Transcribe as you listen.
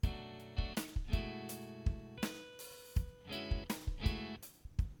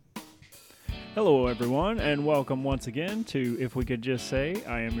Hello, everyone, and welcome once again to If We Could Just Say.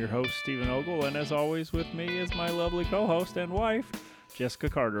 I am your host, Stephen Ogle, and as always with me is my lovely co-host and wife, Jessica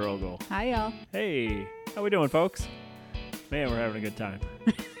Carter Ogle. Hi, y'all. Hey, how we doing, folks? Man, we're having a good time.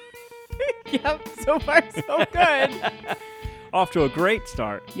 Yep, so far so good. Off to a great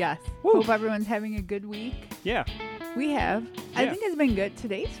start. Yes. Woo. Hope everyone's having a good week. Yeah. We have. I Yeah. think it's been good.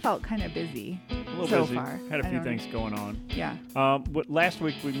 Today's felt kind of busy A little so busy. far. Had a I few don't things going on. Yeah. Last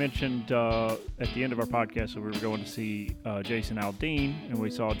week we mentioned at the end of our podcast that we were going to see Jason Aldean, and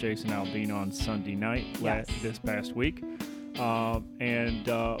we saw Jason Aldean on Sunday night this past week. And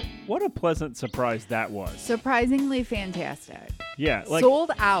what a pleasant surprise that was. Surprisingly fantastic. Yeah.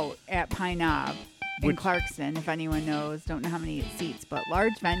 Sold out at Pine Knob in Which- Clarkston, if anyone knows. Don't know how many seats, but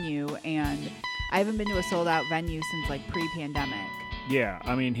large venue. And I haven't been to a sold out venue since like pre-pandemic. Yeah,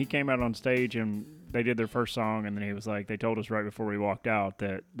 I mean, he came out on stage and they did their first song, and then he was like, they told us right before we walked out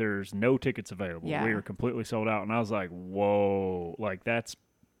that there's no tickets available. Yeah. We were completely sold out, and I was like, whoa, like that's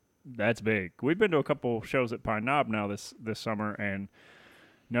big. We've been to a couple shows at Pine Knob now this summer, and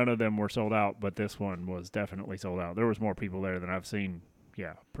none of them were sold out, but this one was definitely sold out. There was more people there than I've seen,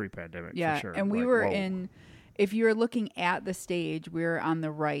 pre-pandemic, Yeah, for sure. and we Like, were whoa. if you're looking at the stage, we were on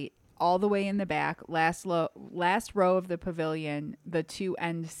the right, all the way in the back, last row of the pavilion, the two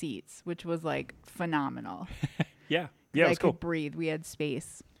end seats, which was like phenomenal. Yeah, it I was cool. could breathe. We had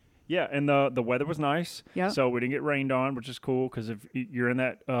space. Yeah, and the weather was nice. Yep. So we didn't get rained on, which is cool because if you're in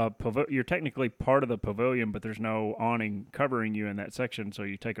that you're technically part of the pavilion, but there's no awning covering you in that section, so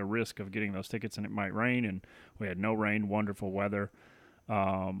you take a risk of getting those tickets and it might rain. And we had no rain, wonderful weather.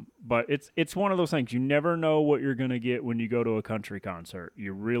 But it's one of those things you never know what you're gonna get when you go to a country concert.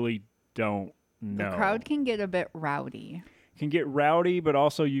 You really don't know. The crowd can get a bit rowdy. Can get rowdy, but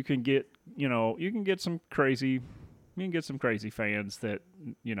also you can get some crazy fans that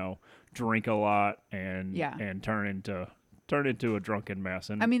drink a lot and turn into a drunken mess.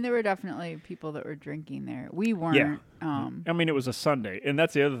 And I mean, there were definitely people that were drinking there. We weren't. Yeah. I mean, it was a Sunday, and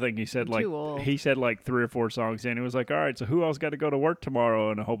that's the other thing he said. I'm Like too old. he said, like 3 or 4 songs in. He was like, "All right, so who else got to go to work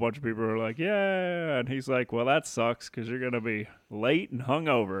tomorrow?" And a whole bunch of people were like, "Yeah," and he's like, "Well, that sucks because you're gonna be late and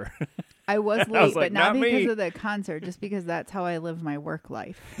hungover." I was late, I was like, but not "Not because me." of the concert, just because that's how I live my work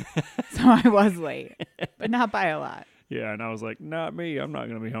life. So I was late, but not by a lot. Yeah, and I was like, "Not me. I'm not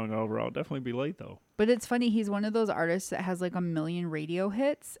gonna be hungover. I'll definitely be late though." But it's funny, he's one of those artists that has like 1 million radio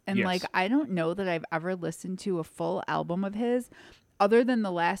hits. And Yes. like, I don't know that I've ever listened to a full album of his. Other than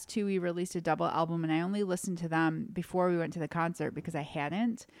the last 2, he released a double album, and I only listened to them before we went to the concert because I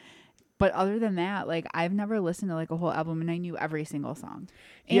hadn't. But other than that, like, I've never listened to like a whole album, and I knew every single song.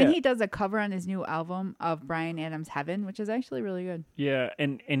 And Yeah. he does a cover on his new album of Bryan Adams' Heaven, which is actually really good. Yeah,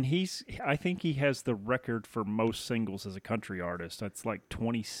 and I think he has the record for most singles as a country artist. That's like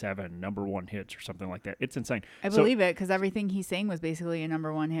 27 number 1 hits or something like that. It's insane. I believe it because everything he sang was basically a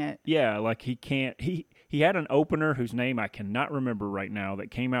number 1 hit. Yeah, like he had an opener whose name I cannot remember right now that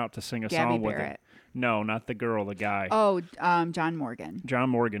came out to sing a Gabby song with Barrett. it. No, not the girl, the guy. Oh, John Morgan. John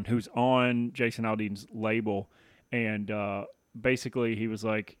Morgan, who's on Jason Aldean's label, and basically he was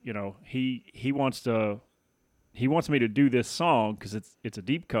like, he wants me to do this song because it's a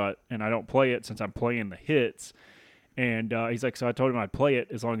deep cut, and I don't play it since I'm playing the hits. And he's like, so I told him I'd play it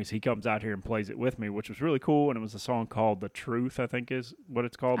as long as he comes out here and plays it with me, which was really cool. And it was a song called "The Truth," I think is what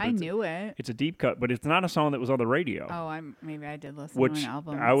it's called. I knew it. It's a deep cut, but it's not a song that was on the radio. Oh, maybe I did listen Which to an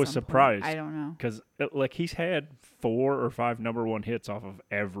album. I at was some point. surprised. I don't know. Because like he's had 4 or 5 number 1 hits off of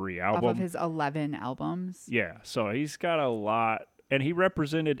every album. Off of his 11 albums. Yeah, so he's got a lot, and he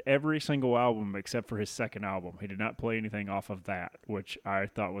represented every single album except for his second album. He did not play anything off of that, which I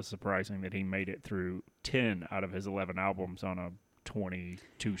thought was surprising that he made it through 10 out of his 11 albums on a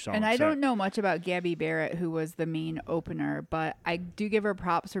 22 song And I set. don't know much about Gabby Barrett, who was the main opener, but I do give her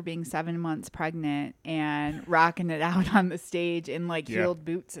props for being 7 months pregnant and rocking it out on the stage in like heeled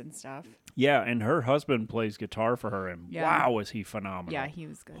boots and stuff. Yeah, and her husband plays guitar for her, and wow, is he phenomenal. Yeah, he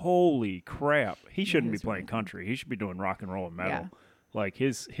was good. Holy crap. He shouldn't be was playing really good. country. He should be doing rock and roll and metal. Yeah. Like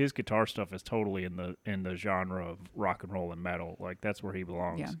his guitar stuff is totally in the genre of rock and roll and metal. Like that's where he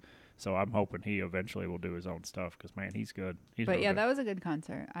belongs. Yeah. So I'm hoping he eventually will do his own stuff because man, he's good. He's But real yeah, good. that was a good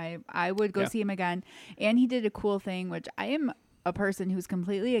concert. I would go Yeah. see him again. And he did a cool thing, which I am a person who's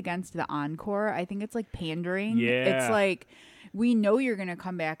completely against the encore. I think it's like pandering. Yeah. It's like, we know you're going to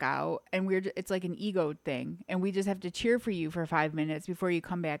come back out, and it's like an ego thing, and we just have to cheer for you for 5 minutes before you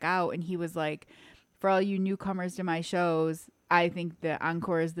come back out. And he was like, for all you newcomers to my shows, I think the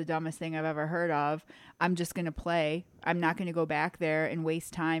encore is the dumbest thing I've ever heard of. I'm just going to play. I'm not going to go back there and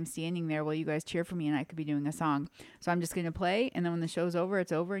waste time standing there while you guys cheer for me and I could be doing a song. So I'm just going to play. And then when the show's over,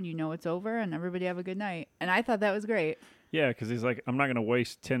 it's over and you know it's over and everybody have a good night. And I thought that was great. Yeah, because he's like, I'm not going to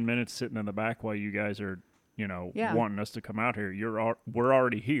waste 10 minutes sitting in the back while you guys are, wanting us to come out here. We're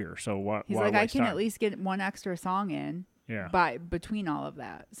already here. So why He's like, I can time? at least get one extra song in. Yeah. Between all of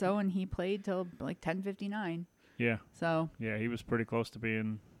that. So, and he played till like 10:59. Yeah. So. Yeah, he was pretty close to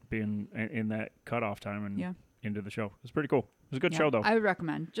being in that cutoff time and into the show. It was pretty cool. It was a good show, though. I would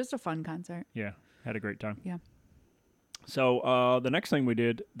recommend. Just a fun concert. Yeah. Had a great time. Yeah. So the next thing we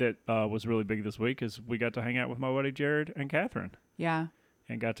did that was really big this week is we got to hang out with my buddy Jared and Catherine. Yeah.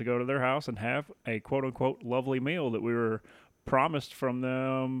 And got to go to their house and have a quote-unquote lovely meal that we were promised from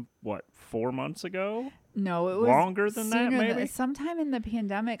them, 4 months ago? No, it was longer than that, maybe? Sometime in the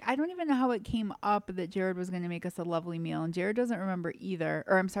pandemic. I don't even know how it came up that Jared was going to make us a lovely meal. And Jared doesn't remember either.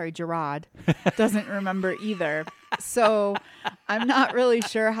 Or I'm sorry, Gerard doesn't remember either. So I'm not really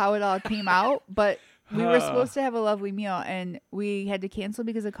sure how it all came out. But we were supposed to have a lovely meal. And we had to cancel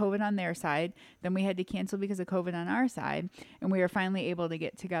because of COVID on their side. Then we had to cancel because of COVID on our side. And we were finally able to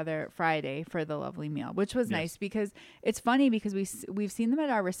get together Friday for the lovely meal, which was nice because it's funny because we've seen them at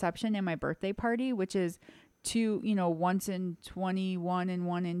our reception and my birthday party, which is once in 21 and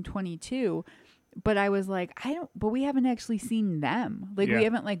one in 22. But I was like, but we haven't actually seen them. Like we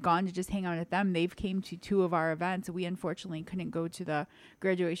haven't gone to just hang out at them. They've came to 2 of our events. We unfortunately couldn't go to the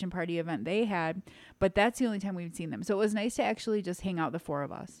graduation party event they had, but that's the only time we've seen them. So it was nice to actually just hang out, the 4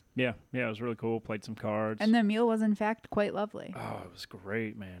 of us. Yeah. Yeah. It was really cool. Played some cards. And the meal was in fact quite lovely. Oh, it was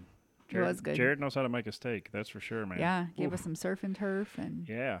great, man. It was good. Jared knows how to make a steak. That's for sure, man. Yeah. Gave us some surf and turf and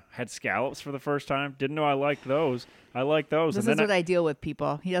had scallops for the first time. Didn't know I liked those. I like those. This is what I deal with,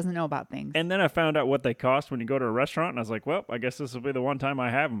 people. He doesn't know about things. And then I found out what they cost when you go to a restaurant, and I was like, well, I guess this will be the one time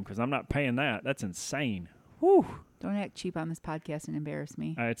I have them because I'm not paying that. That's insane. Whew. Don't act cheap on this podcast and embarrass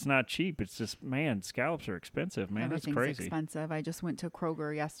me. It's not cheap. It's just, man, scallops are expensive, man. That's crazy. Everything's expensive. I just went to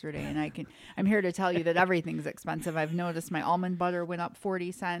Kroger yesterday, and I'm here to tell you that everything's expensive. I've noticed my almond butter went up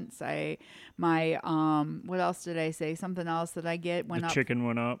 40 cents. What else did I say? Something else that I get went up. Chicken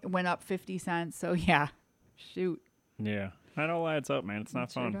went up. Went up 50 cents. So yeah, shoot. Yeah, that all adds up, man. It's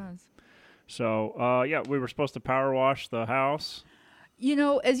not fun. Sure does. So we were supposed to power wash the house.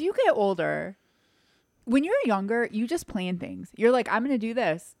 As you get older. When you're younger, you just plan things. You're like, I'm going to do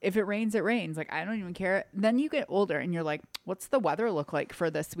this. If it rains, it rains. Like, I don't even care. Then you get older and you're like, what's the weather look like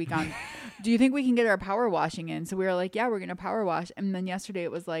for this weekend? Do you think we can get our power washing in? So we were like, yeah, we're going to power wash. And then yesterday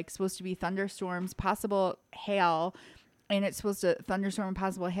it was supposed to be thunderstorms, possible hail. And it's supposed to thunderstorm and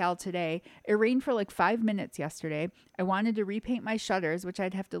possible hail today. It rained for 5 minutes yesterday. I wanted to repaint my shutters, which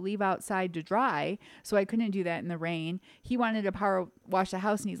I'd have to leave outside to dry. So I couldn't do that in the rain. He wanted to power wash the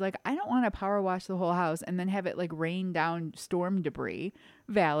house. And he's like, I don't want to power wash the whole house and then have it rain down storm debris.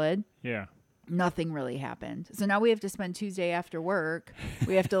 Valid. Yeah. Nothing really happened. So now we have to spend Tuesday after work.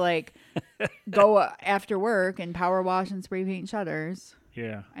 We have to go after work and power wash and spray paint shutters.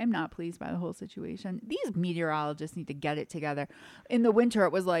 Yeah. I'm not pleased by the whole situation. These meteorologists need to get it together. In the winter,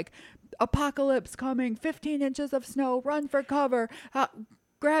 it was apocalypse coming, 15 inches of snow, run for cover,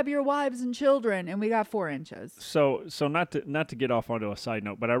 grab your wives and children, and we got 4 inches. So not to get off onto a side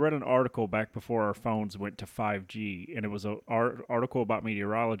note, but I read an article back before our phones went to 5G, and it was an article about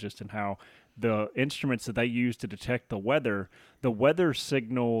meteorologists and how the instruments that they use to detect the weather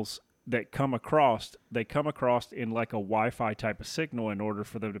signals that come across in a Wi-Fi type of signal in order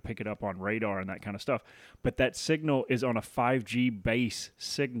for them to pick it up on radar and that kind of stuff. But that signal is on a 5G base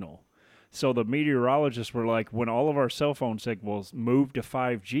signal. So the meteorologists were like, when all of our cell phone signals move to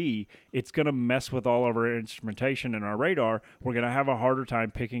 5G, it's going to mess with all of our instrumentation and our radar. We're going to have a harder time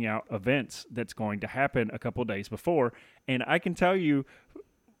picking out events that's going to happen a couple days before. And I can tell you,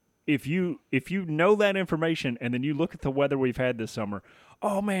 if you know that information and then you look at the weather we've had this summer,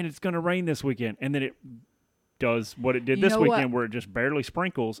 oh man, it's going to rain this weekend. And then it does what it did this weekend where it just barely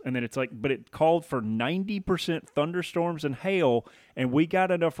sprinkles. And then it's but it called for 90% thunderstorms and hail. And we got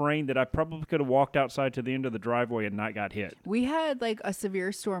enough rain that I probably could have walked outside to the end of the driveway and not got hit. We had a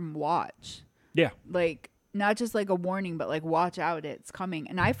severe storm watch. Yeah. Not just a warning, but watch out, it's coming.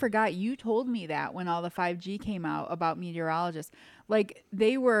 And I forgot you told me that when all the 5G came out about meteorologists.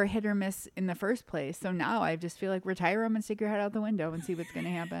 They were hit or miss in the first place. So now I just feel retire them and stick your head out the window and see what's going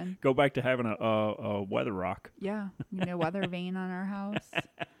to happen. Go back to having a weather rock. Yeah. Weather vane on our house.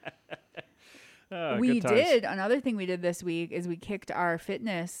 Another thing we did this week is we kicked our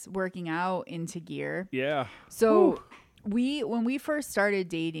fitness working out into gear. Yeah. So when we first started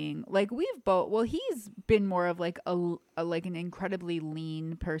dating, like we've both, well, he's been more of like like an incredibly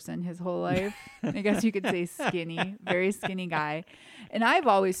lean person his whole life. I guess you could say skinny, very skinny guy. And I've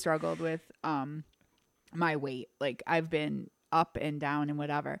always struggled with my weight. Like I've been up and down and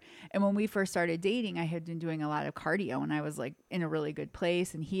whatever. And when we first started dating, I had been doing a lot of cardio and I was like in a really good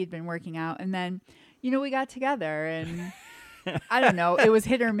place and he had been working out. And then, we got together and I don't know, it was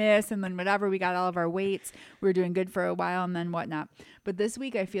hit or miss. And then whatever, we got all of our weights. We were doing good for a while and then whatnot. But this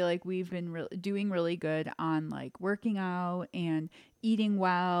week, I feel like we've been doing really good on like working out and eating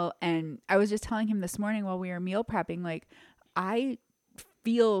well. And I was just telling him this morning while we were meal prepping, like I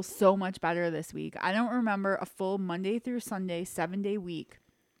feel so much better this week. I don't remember a full Monday through Sunday, 7-day week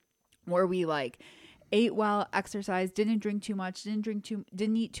where we like ate well, exercised, didn't drink too much,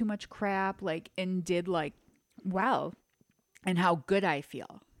 didn't eat too much crap, like, and did like well, and how good I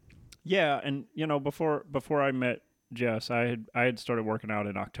feel. Yeah. And before I met Jess, I had started working out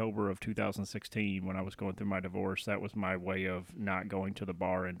in October of 2016 when I was going through my divorce. That was my way of not going to the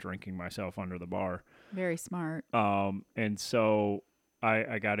bar and drinking myself under the bar. Very smart. And so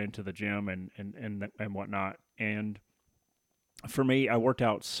I got into the gym and whatnot. And for me, I worked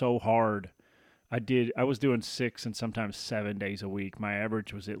out so hard. I was doing 6 and sometimes 7 days a week. My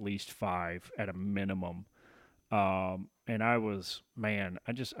average was at least 5 at a minimum. And I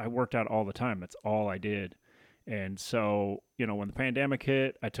worked out all the time. That's all I did. And so, when the pandemic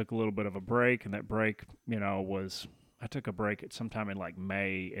hit, I took a little bit of a break, and that break, I took a break at sometime in like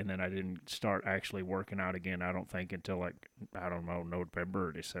May, and then I didn't start actually working out again, I don't think, until like, I don't know, November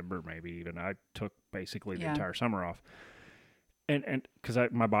or December, maybe even. I took basically the entire summer off. And because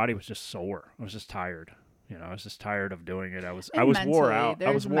my body was just sore. I was just tired. I was just tired of doing it. I was wore out.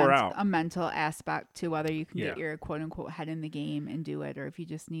 I was wore out. A mental aspect to whether you can get your quote unquote head in the game and do it, or if you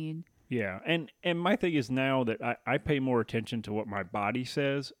just need. Yeah, and my thing is now that I pay more attention to what my body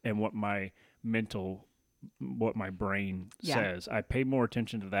says and what my brain says. I pay more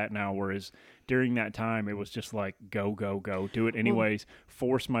attention to that now, whereas during that time it was just like go, do it anyways,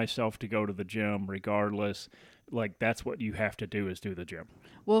 force myself to go to the gym regardless. Like that's what you have to do, is do the gym.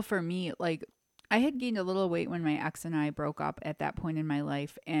 Well, for me, like I had gained a little weight when my ex and I broke up at that point in my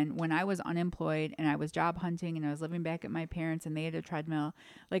life. And when I was unemployed and I was job hunting and I was living back at my parents and they had a treadmill,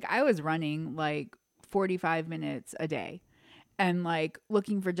 like I was running like 45 minutes a day and like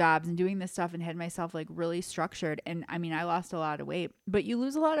looking for jobs and doing this stuff and had myself like really structured. And I mean, I lost a lot of weight, but you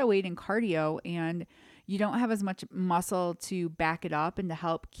lose a lot of weight in cardio and you don't have as much muscle to back it up and to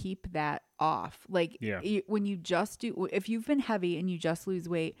help keep that off. Like when you just do, if you've been heavy and you just lose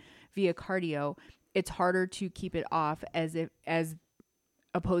weight via cardio, it's harder to keep it off as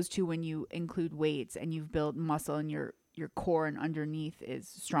opposed to when you include weights and you've built muscle and your core and underneath is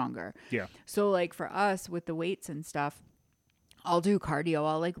stronger. Yeah. So like for us with the weights and stuff, I'll do cardio.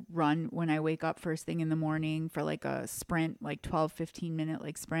 I'll like run when I wake up first thing in the morning for like a sprint, like 15 minute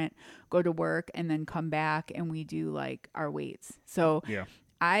like sprint, go to work and then come back and we do like our weights. So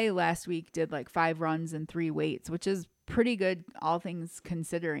I last week did like 5 runs and 3 weights, which is pretty good, all things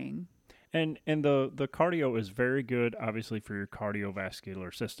considering. And the cardio is very good, obviously, for your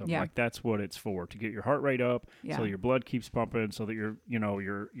cardiovascular system. Yeah. Like that's what it's for, to get your heart rate up, so your blood keeps pumping, so that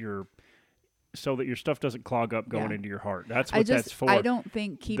so that your stuff doesn't clog up going into your heart. That's what that's for. I don't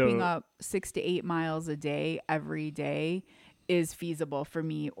think keeping up 6 to 8 miles a day every day is feasible for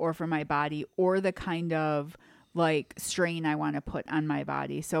me or for my body or the kind of like strain I want to put on my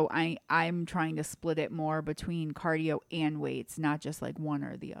body. So I'm trying to split it more between cardio and weights, not just like one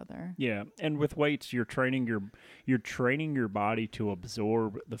or the other. Yeah, and with weights, you're training your body to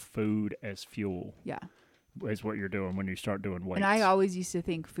absorb the food as fuel. Yeah. Is what you're doing when you start doing weights. And I always used to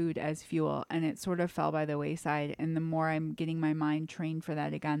think food as fuel, and it sort of fell by the wayside. And the more I'm getting my mind trained for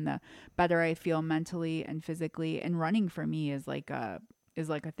that again, the better I feel mentally and physically. And running for me is like a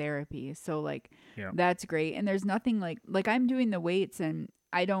therapy. So like that's great. And there's nothing like I'm doing the weights and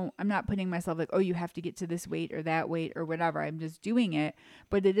I'm not putting myself like, oh, you have to get to this weight or that weight or whatever. I'm just doing it.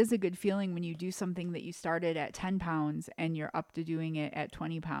 But it is a good feeling when you do something that you started at 10 pounds and you're up to doing it at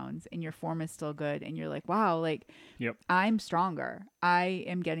 20 pounds and your form is still good. And you're like, wow, like I'm stronger. I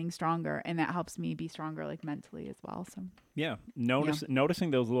am getting stronger. And that helps me be stronger like mentally as well. So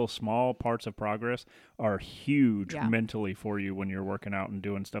noticing those little small parts of progress are huge mentally for you when you're working out and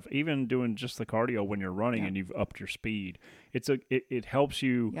doing stuff. Even doing just the cardio when you're running and you've upped your speed. It helps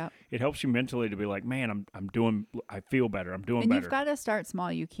you. It helps you mentally to be like, man, I feel better. I'm doing better. And you've got to start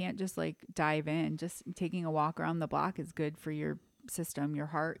small. You can't just like dive in. Just taking a walk around the block is good for your system, your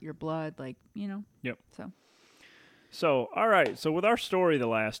heart, your blood, like, Yep. So all right. So with our story the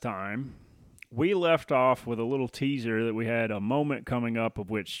last time, we left off with a little teaser that we had a moment coming up of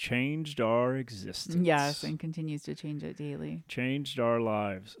which changed our existence. Yes, and continues to change it daily. Changed our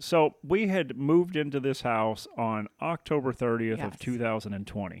lives. So we had moved into this house on October 30th Yes. of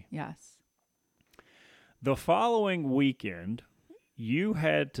 2020. Yes. The following weekend, you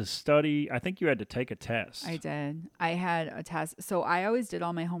had to study. I think you had to take a test. I did. I had a test. So I always did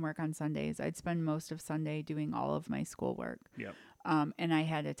all my homework on Sundays. I'd spend most of Sunday doing all of my schoolwork. Yep. And I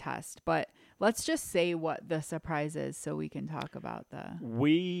had a test. But let's just say what the surprise is so we can talk about the...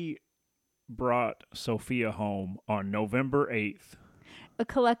 We brought Sophia home on November 8th, A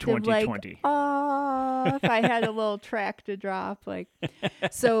collective 2020. like, oh, if I had a little track to drop. Like,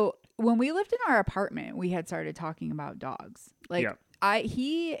 so when we lived in our apartment, we had started talking about dogs. Like, Yep.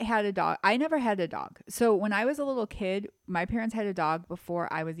 He had a dog. I never had a dog. So when I was a little kid, my parents had a dog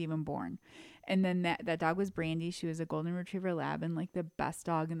before I was even born. And then that dog was Brandy. She was a golden retriever lab and like the best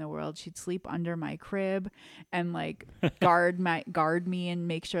dog in the world. She'd sleep under my crib and like guard me and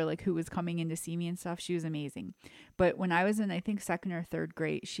make sure like who was coming in to see me and stuff. She was amazing. But when I was in, I think, second or third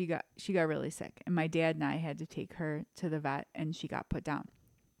grade, she got really sick. And my dad and I had to take her to the vet and she got put down.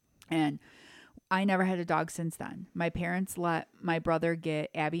 And I never had a dog since then. My parents let my brother get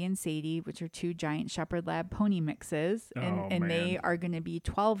Abby and Sadie, which are two giant Shepherd Lab pony mixes, and they are going to be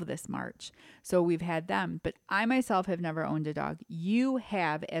 12 this March. So we've had them. But I myself have never owned a dog. You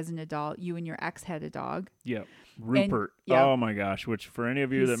have, as an adult, you and your ex had a dog. Yep. Rupert. Yep. Oh my gosh, which for any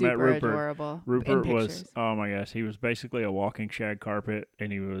of you He's that met super Rupert, adorable Rupert in was, pictures. oh my gosh, he was basically a walking shag carpet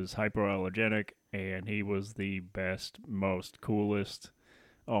and he was hypoallergenic and he was the best, most coolest.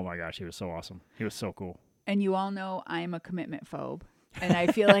 Oh my gosh, he was so awesome. He was so cool. And you all know I'm a commitment phobe. And I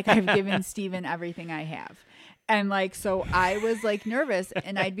feel like I've given Steven everything I have. And like, so I was like nervous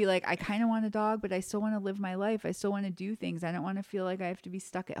and I'd be like, I kind of want a dog, but I still want to live my life. I still want to do things. I don't want to feel like I have to be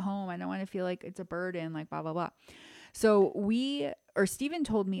stuck at home. I don't want to feel like it's a burden, like blah, blah, blah. So Steven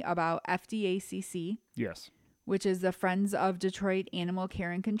told me about FDACC. Yes. Which is the Friends of Detroit Animal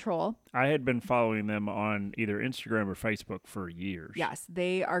Care and Control. I had been following them on either Instagram or Facebook for years. Yes,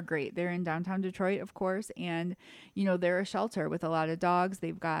 they are great. They're in downtown Detroit, of course. And, you know, they're a shelter with a lot of dogs.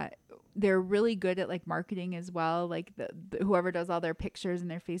 They're really good at like marketing as well. Like whoever does all their pictures and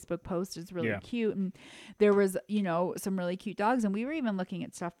their Facebook posts is really cute. And there was, you know, some really cute dogs. And we were even looking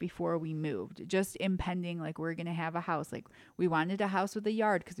at stuff before we moved, just impending, like we're going to have a house. Like we wanted a house with a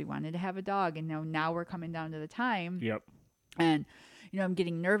yard because we wanted to have a dog. And now we're coming down to the time. Yep. And, you know, I'm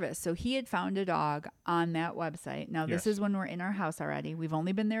getting nervous. So he had found a dog on that website. Now, this is when we're in our house already. We've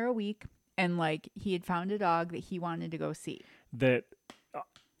only been there a week. And like he had found a dog that he wanted to go see. That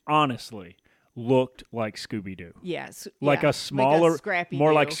honestly looked like Scooby-Doo. Yes. Like a smaller, like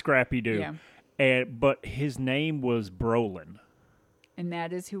more like Scrappy-Doo. Yeah. But his name was Brolin. And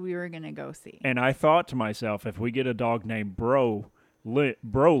that is who we were going to go see. And I thought to myself, if we get a dog named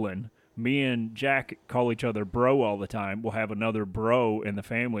Brolin, me and Jack call each other bro all the time. We'll have another bro in the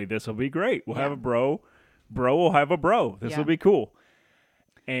family. This will be great. We'll have a bro. Bro will have a bro. This will be cool.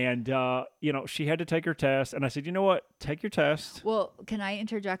 And, you know, she had to take her test. And I said, you know what? Take your test. Well, can I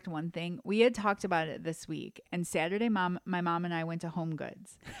interject one thing? We had talked about it this week. And Saturday, my mom and I went to Home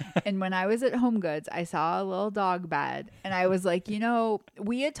Goods. And when I was at Home Goods, I saw a little dog bed. And I was like, you know,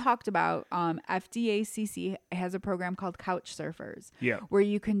 we had talked about FDACC has a program called Couch Surfers. Yeah. Where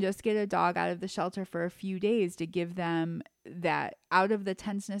you can just get a dog out of the shelter for a few days to give them that out of the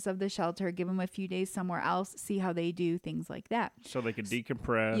tenseness of the shelter, give them a few days somewhere else, see how they do, things like that. So they could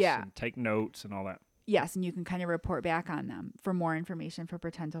decompress and take notes and all that. Yes, and you can kind of report back on them for more information for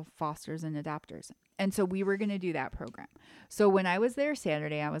potential fosters and adopters. And so we were going to do that program. So when I was there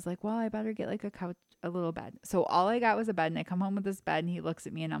Saturday, I was like, well, I better get like a little bed. So all I got was a bed, and I come home with this bed, and he looks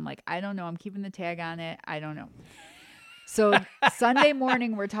at me, and I'm like, I don't know. I'm keeping the tag on it. I don't know. So Sunday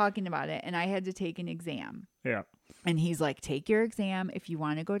morning, we're talking about it, and I had to take an exam. Yeah. And he's like, take your exam. If you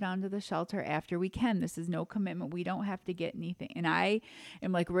want to go down to the shelter after we can, this is no commitment. We don't have to get anything. And I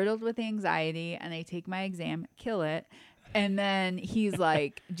am like riddled with anxiety, and I take my exam, kill it. And then he's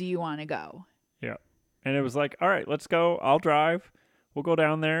like, do you want to go? Yeah. And it was like, all right, let's go. I'll drive. We'll go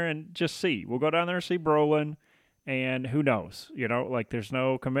down there and just see. We'll go down there and see Brolin. And who knows, you know, like there's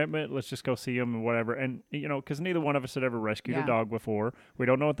no commitment. Let's just go see him and whatever. And, you know, because neither one of us had ever rescued a dog before. We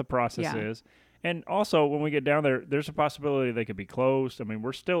don't know what the process is. And also, when we get down there, there's a possibility they could be closed. I mean,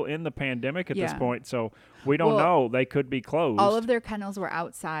 we're still in the pandemic at this point, so we don't know. They could be closed. All of their kennels were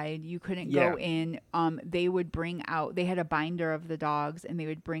outside. You couldn't go in. They would bring out, they had a binder of the dogs, and they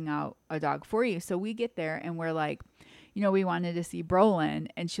would bring out a dog for you. So we get there, and we're like, you know, we wanted to see Brolin.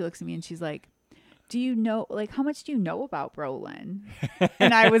 And she looks at me, and she's like, do you know, like, how much do you know about Brolin?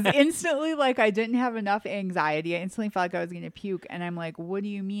 And I was instantly like, I didn't have enough anxiety. I instantly felt like I was going to puke. And I'm like, what do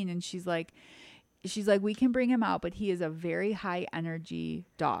you mean? And she's like, we can bring him out, but he is a very high energy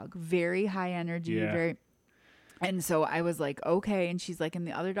dog, very high energy, Yeah. And so I was like, okay. And she's like, and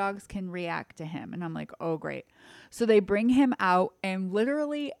the other dogs can react to him. And I'm like, oh, great. So they bring him out and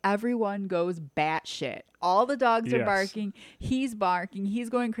literally everyone goes batshit. All the dogs are barking. He's barking. He's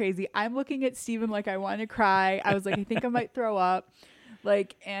going crazy. I'm looking at Steven like I want to cry. I was like, I think I might throw up.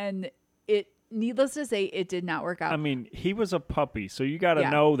 Like, and needless to say, it did not work out. I mean, he was a puppy, so you got to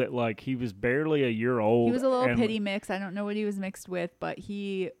know that, like, he was barely a year old. He was a little pity mix. I don't know what he was mixed with, but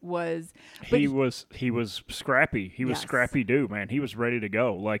he was. He was scrappy. He was scrappy dude, man. He was ready to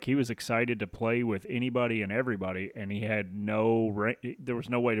go. Like, he was excited to play with anybody and everybody, and he had there was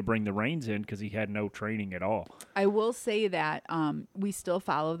no way to bring the reins in because he had no training at all. I will say that we still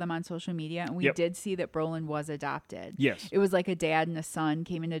follow them on social media, and we did see that Brolin was adopted. Yes. It was like a dad and a son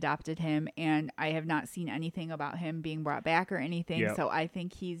came and adopted him, and I have not seen anything about him being brought back or anything. So I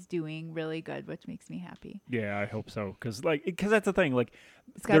think he's doing really good, which makes me happy. Yeah, I hope so. Because that's the thing. Like,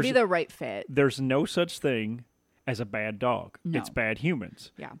 it's got to be the right fit. There's no such thing as a bad dog. No. It's bad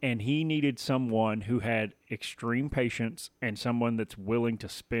humans. Yeah. And he needed someone who had extreme patience and someone that's willing to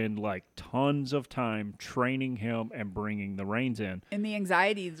spend like tons of time training him and bringing the reins in. And the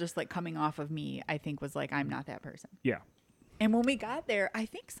anxiety just like coming off of me, I think was like, I'm not that person. Yeah. And when we got there, I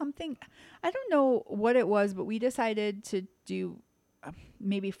think I don't know what it was, but we decided to do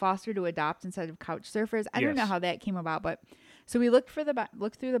maybe foster to adopt instead of couch surfers. I don't know how that came about, but so we looked through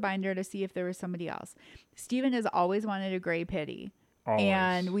the binder to see if there was somebody else. Steven has always wanted a gray pitty. Always.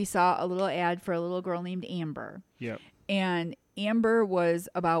 And we saw a little ad for a little girl named Amber. Yep. And Amber was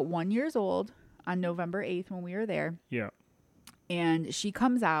about 1 year old on November 8th when we were there. Yeah. And she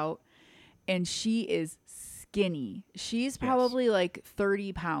comes out and she is skinny. She's probably like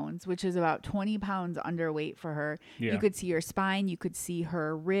 30 pounds, which is about 20 pounds underweight for her. Yeah. You could see her spine. You could see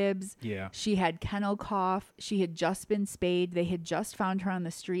her ribs. Yeah. She had kennel cough. She had just been spayed. They had just found her on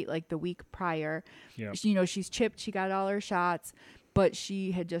the street like the week prior. Yeah. You know, she's chipped. She got all her shots, but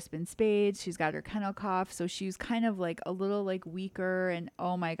she had just been spayed. She's got her kennel cough. So she was kind of like a little like weaker. And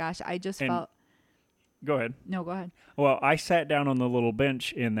oh my gosh, I just felt. Go ahead. No, go ahead. Well, I sat down on the little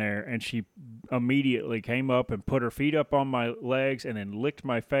bench in there, and she immediately came up and put her feet up on my legs and then licked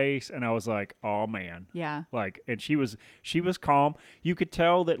my face, and I was like, oh, man. Yeah. Like, and she was calm. You could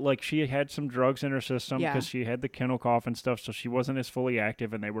tell that, like, she had some drugs in her system because she had the kennel cough and stuff, so she wasn't as fully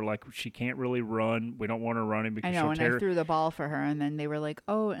active, and they were like, she can't really run. We don't want her running because I know, and I threw the ball for her, and then they were like,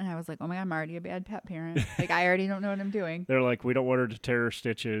 oh, and I was like, oh, my God, I'm already a bad pet parent. Like, I already don't know what I'm doing. They're like, we don't want her to tear her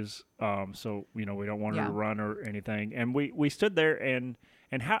stitches, so, you know, we don't want her to run or anything. And we stood there, and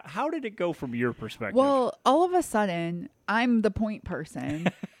how did it go from your perspective? Well, all of a sudden, I'm the point person.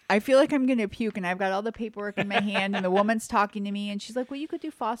 I feel like I'm going to puke, and I've got all the paperwork in my hand, and the woman's talking to me, and she's like, well, you could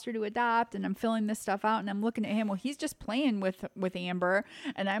do foster to adopt, and I'm filling this stuff out, and I'm looking at him. Well, he's just playing with Amber,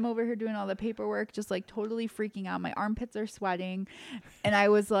 and I'm over here doing all the paperwork, just like totally freaking out. My armpits are sweating, and I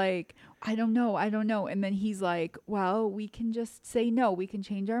was like, I don't know. And then he's like, well, we can just say no. We can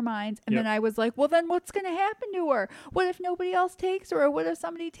change our minds. And then I was like, well, then what's going to happen to her? What if nobody else takes her? Or what if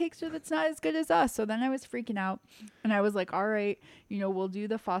somebody takes her that's not as good as us? So then I was freaking out. And I was like, all right, you know, we'll do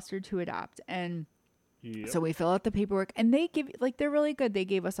the foster to adopt. And so we fill out the paperwork. And they give, like, they're really good. They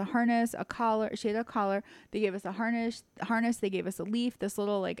gave us a harness, a collar. She had a collar. They gave us a harness. They gave us a leaf, this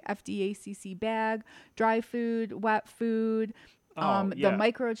little, like, FDACC bag, dry food, wet food. The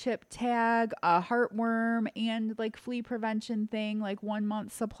microchip tag, a heartworm, and like flea prevention thing, like 1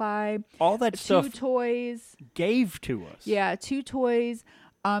 month supply. All that stuff. 2 toys. Gave to us. Yeah, 2 toys.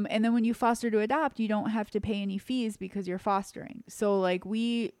 And then when you foster to adopt, you don't have to pay any fees because you're fostering. So like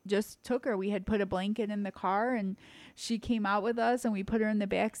we just took her. We had put a blanket in the car, and she came out with us, and we put her in the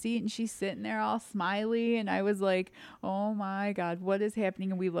back seat, and she's sitting there all smiley. And I was like, oh my God, what is happening?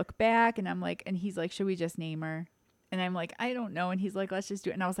 And we look back, and I'm like, and he's like, should we just name her? And I'm like, I don't know. And he's like, let's just do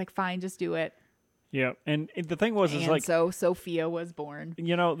it. And I was like, fine, just do it. Yeah. And the thing was, is like, so Sophia was born.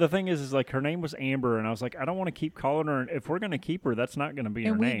 You know, the thing is like her name was Amber. And I was like, I don't want to keep calling her. If we're going to keep her, that's not going to be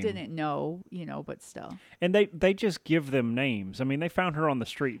her name. And we didn't know, you know, but still. And they just give them names. I mean, they found her on the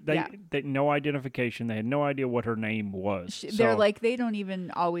street. They no identification. They had no idea what her name was. They're like, they don't even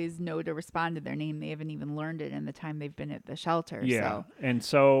always know to respond to their name. They haven't even learned it in the time they've been at the shelter. Yeah. So. And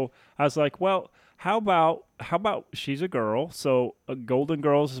so I was like, well, how about she's a girl? So Golden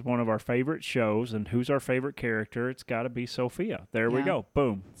Girls is one of our favorite shows, and who's our favorite character? It's got to be Sophia. There we go.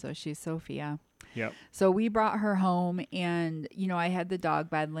 Boom. So she's Sophia. Yep. So we brought her home, and I had the dog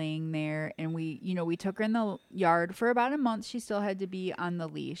bed laying there, and we took her in the yard for about a month. She still had to be on the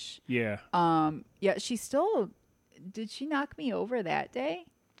leash. Yeah. Yeah, she still did. She knock me over that day?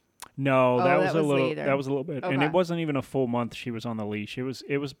 No, Oh, that that was a was little. later. That was a little bit, and Okay. it wasn't even a full month. She was on the leash. It was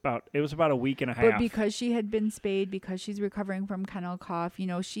about a week and a half. But because she had been spayed, because she's recovering from kennel cough,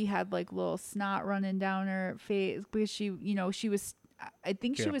 she had like little snot running down her face because she was. I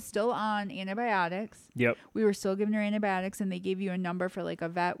think she was still on antibiotics. Yep. We were still giving her antibiotics, and they gave you a number for like a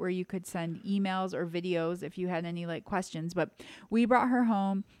vet where you could send emails or videos if you had any like questions. But we brought her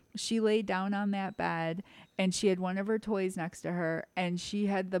home. She laid down on that bed, and she had one of her toys next to her, and she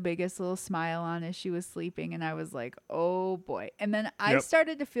had the biggest little smile on as she was sleeping. And I was like, oh boy. And then I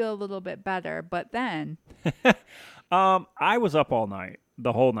started to feel a little bit better, but then I was up all night,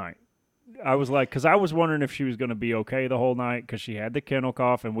 the whole night. I was like, because I was wondering if she was going to be okay the whole night because she had the kennel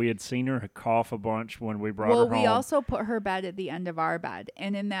cough, and we had seen her cough a bunch when we brought her home. Well, we also put her bed at the end of our bed,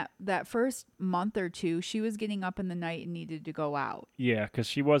 and in that first month or two, she was getting up in the night and needed to go out. Yeah, because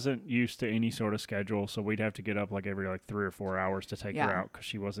she wasn't used to any sort of schedule, so we'd have to get up like every 3 or 4 hours to take her out because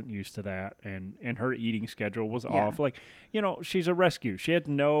she wasn't used to that, and her eating schedule was off. Like, she's a rescue.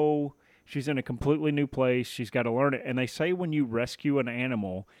 She's in a completely new place. She's got to learn it. And they say when you rescue an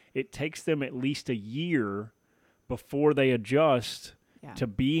animal, it takes them at least a year before they adjust to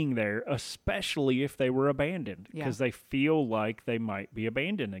being there, especially if they were abandoned, because they feel like they might be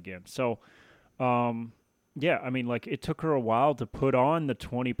abandoned again. So, I mean, it took her a while to put on the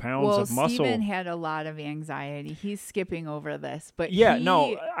 20 pounds of muscle. Steven had a lot of anxiety. He's skipping over this, but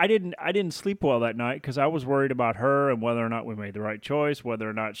no, I didn't sleep well that night because I was worried about her and whether or not we made the right choice, whether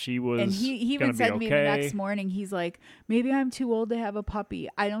or not she was. And he even said to me the next morning, he's like, maybe I'm too old to have a puppy.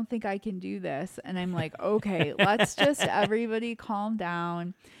 I don't think I can do this. And I'm like, okay, let's just everybody calm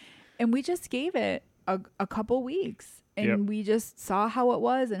down. And we just gave it a couple weeks. And we just saw how it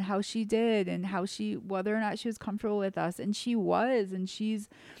was and how she did and whether or not she was comfortable with us. And she was, and she's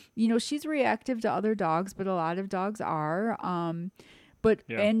reactive to other dogs, but a lot of dogs are.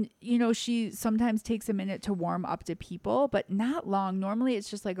 And she sometimes takes a minute to warm up to people, but not long. Normally it's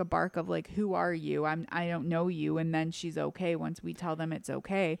just like a bark of like, who are you? I don't know you. And then she's okay once we tell them it's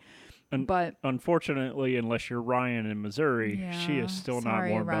okay. But unfortunately, unless you're Ryan in Missouri, she is still not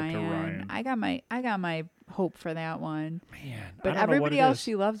warmed up to Ryan. I got my hope for that one. Man, but everybody else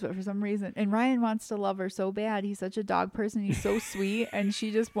she loves, but for some reason, and Ryan wants to love her so bad. He's such a dog person. He's so sweet, and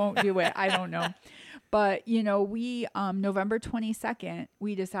she just won't do it. I don't know. But, we, November 22nd,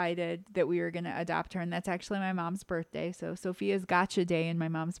 we decided that we were going to adopt her. And that's actually my mom's birthday. So Sophia's gotcha day and my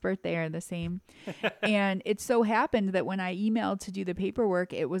mom's birthday are the same. And it so happened that when I emailed to do the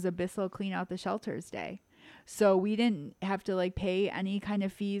paperwork, it was a Bissell Clean Out the Shelters Day. So we didn't have to pay any kind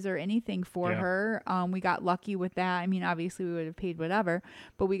of fees or anything for her. We got lucky with that. I mean, obviously we would have paid whatever,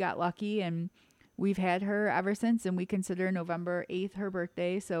 but we got lucky, and we've had her ever since, and we consider November 8th her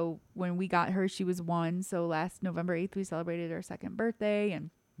birthday. So when we got her, she was 1. So last November 8th, we celebrated her 2nd birthday.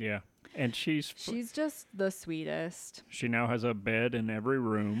 And she's just the sweetest. She now has a bed in every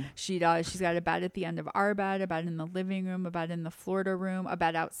room. She does. She's got a bed at the end of our bed, a bed in the living room, a bed in the Florida room, a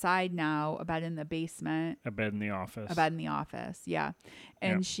bed outside now, a bed in the basement, a bed in the office. A bed in the office, yeah.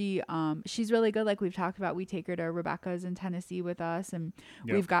 And she's really good. Like we've talked about, we take her to Rebecca's in Tennessee with us, and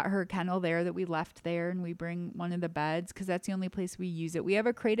we've got her kennel there that we left there, and we bring one of the beds because that's the only place we use it. We have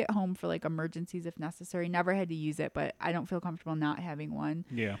a crate at home for emergencies if necessary. Never had to use it, but I don't feel comfortable not having one.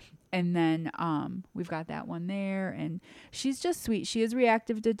 Yeah. And then we've got that one there, and she's just sweet. She is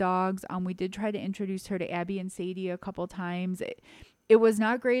reactive to dogs. We did try to introduce her to Abby and Sadie a couple times. It was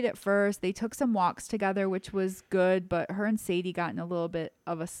not great at first. They took some walks together, which was good, but her and Sadie got in a little bit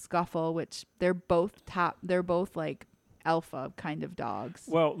of a scuffle, which they're both alpha kind of dogs.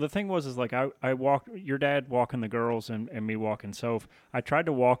 Well, the thing was I walked, your dad walking the girls and me walking Soph. I tried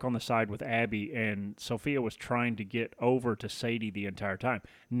to walk on the side with Abby, and Sophia was trying to get over to Sadie the entire time.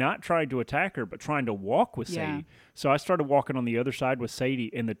 Not trying to attack her, but trying to walk with Sadie. So I started walking on the other side with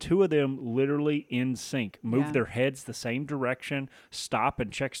Sadie, and the two of them literally in sync, move their heads the same direction, stop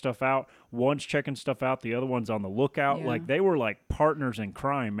and check stuff out. One's checking stuff out, the other one's on the lookout. Yeah. They were like partners in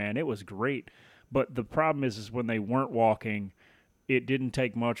crime, man. It was great. But the problem is when they weren't walking, it didn't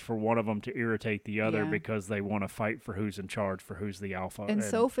take much for one of them to irritate the other because they want to fight for who's in charge, for who's the alpha. And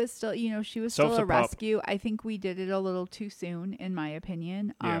Soph is still, she was still a rescue. I think we did it a little too soon, in my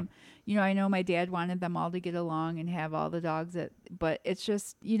opinion. Yeah. I know my dad wanted them all to get along and have all the dogs, but it's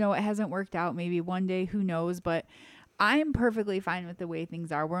just, it hasn't worked out. Maybe one day, who knows? But I'm perfectly fine with the way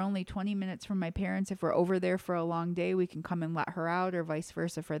things are. We're only 20 minutes from my parents. If we're over there for a long day, we can come and let her out, or vice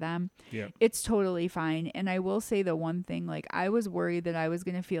versa for them. Yeah. It's totally fine. And I will say the one thing, like, I was worried that I was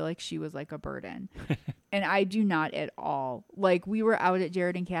going to feel like she was like a burden. And I do not at all. Like, we were out at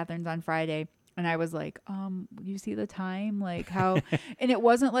Jared and Catherine's on Friday, and I was like, you see the time? Like, how? And it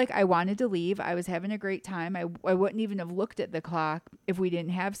wasn't like I wanted to leave. I was having a great time. I wouldn't even have looked at the clock if we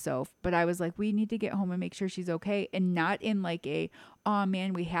didn't have Soph. But I was like, we need to get home and make sure she's okay. And not in like oh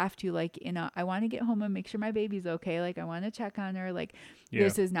man, we have to, like, I want to get home and make sure my baby's okay. Like, I want to check on her. Like,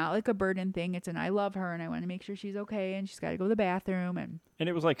 this is not like a burden thing. It's I love her, and I want to make sure she's okay, and she's got to go to the bathroom. And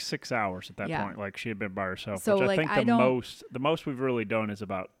it was like 6 hours at that point. Like, she had been by herself. So, which like, I think the most we've really done is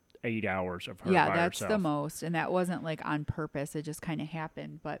about 8 hours of her by herself. Yeah, that's the most. And that wasn't like on purpose. It just kind of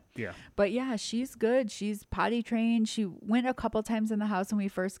happened. But yeah, she's good. She's potty trained. She went a couple times in the house when we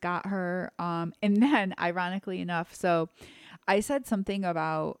first got her. And then, ironically enough, so I said something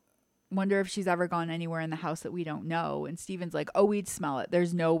about, wonder if she's ever gone anywhere in the house that we don't know. And Steven's like, oh, we'd smell it.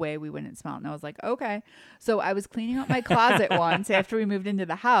 There's no way we wouldn't smell it. And I was like, okay. So I was cleaning out my closet once after we moved into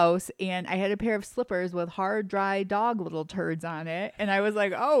the house, and I had a pair of slippers with hard, dry dog little turds on it. And I was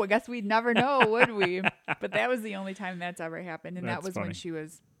like, oh, I guess we'd never know, would we? But that was the only time that's ever happened. And that was funny. When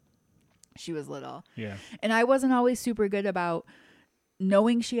she was little. Yeah. And I wasn't always super good about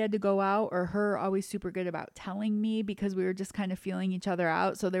knowing she had to go out, or her always super good about telling me, because we were just kind of feeling each other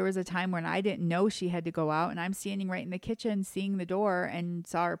out. So there was a time when I didn't know she had to go out, and I'm standing right in the kitchen seeing the door and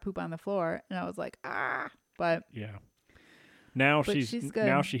saw her poop on the floor, and I was like, but yeah. Now she's good.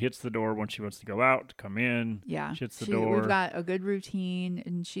 Now she hits the door when she wants to go out, to come in. Yeah. She hits the door. We've got a good routine,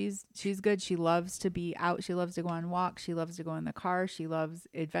 and she's good. She loves to be out. She loves to go on walks. She loves to go in the car. She loves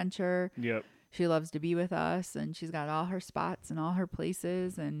adventure. Yep. She loves to be with us, and she's got all her spots and all her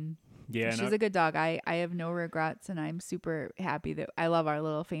places, and she's a good dog. I have no regrets, and I'm super happy that I love our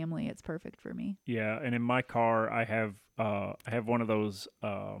little family. It's perfect for me. Yeah, and in my car, I have one of those.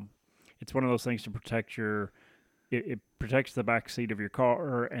 It's one of those things to protect it protects the back seat of your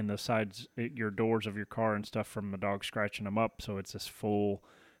car and the sides, your doors of your car and stuff from the dog scratching them up. So it's this full.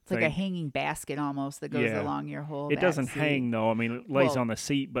 It's like a hanging basket almost that goes along your whole. It doesn't seat. hang though. I mean, it lays on the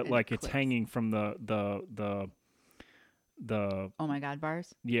seat, but like it's hanging from the. Oh my God,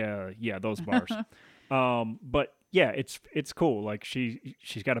 bars. Yeah, those bars. But yeah, it's cool. Like she's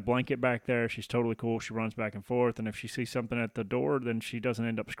got a blanket back there. She's totally cool. She runs back and forth, and if she sees something at the door, then she doesn't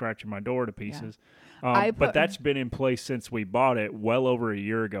end up scratching my door to pieces. Yeah. But that's been in place since we bought it, well over a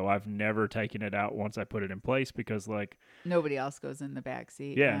year ago. I've never taken it out once I put it in place, because like nobody else goes in the back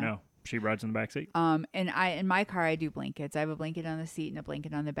seat. Yeah, no. She rides in the back seat. And in my car I do blankets. I have a blanket on the seat and a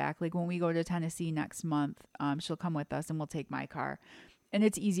blanket on the back. Like when we go to Tennessee next month, she'll come with us and we'll take my car. And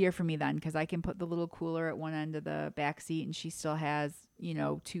it's easier for me then, because I can put the little cooler at one end of the back seat, and she still has,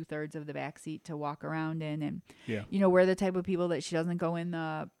 2/3 of the back seat to walk around in. And, we're the type of people that she doesn't go in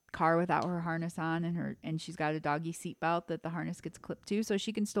the car without her harness on, and she's got a doggy seat belt that the harness gets clipped to, so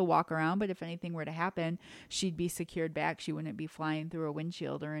she can still walk around. But if anything were to happen, she'd be secured back. She wouldn't be flying through a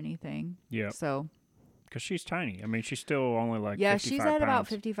windshield or anything. Yeah. So. Because she's tiny. I mean, she's still only like 55 pounds. Yeah, she's at about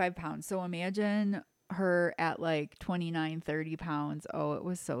 55 pounds. So imagine her at like 29, 30 pounds. Oh, it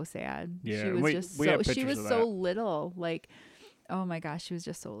was so sad. Yeah, she was so little. Like, oh my gosh, she was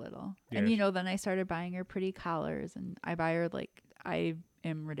just so little. Yeah. And then I started buying her pretty collars, and I buy her I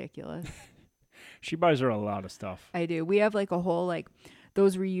am ridiculous. She buys her a lot of stuff. I do. We have like a whole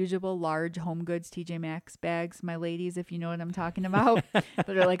those reusable large Home Goods TJ Maxx bags, my ladies, if you know what I'm talking about, that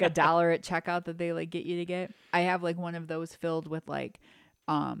are like $1 at checkout that they get you to get. I have one of those filled with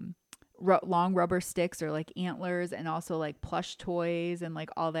long rubber sticks or antlers, and also plush toys and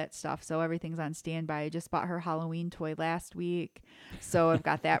all that stuff. So everything's on standby. I just bought her Halloween toy last week, so I've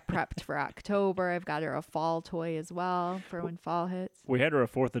got that prepped for October. I've got her a fall toy as well for when fall hits. We had her a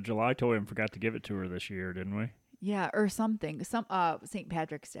 4th of July toy and forgot to give it to her this year, didn't we? Yeah, or something. St.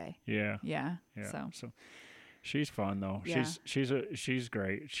 Patrick's Day. Yeah. So she's fun though. Yeah. She's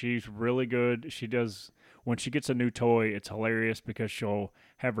great. She's really good. She does. When she gets a new toy, it's hilarious because she'll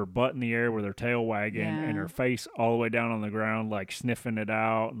have her butt in the air with her tail wagging and her face all the way down on the ground, sniffing it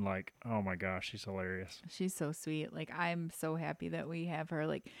out, and oh my gosh, she's hilarious. She's so sweet. I'm so happy that we have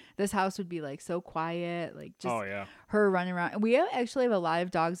her. This house would be so quiet, just her running around. And we actually have a lot of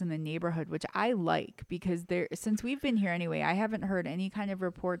dogs in the neighborhood, which I like, because since we've been here anyway, I haven't heard any kind of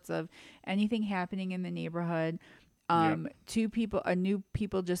reports of anything happening in the neighborhood. Yep. A new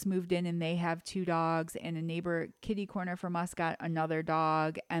people just moved in and they have 2 dogs, and a neighbor kitty corner from us got another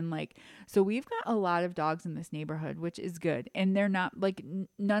dog. And like, so we've got a lot of dogs in this neighborhood, which is good. And they're not like,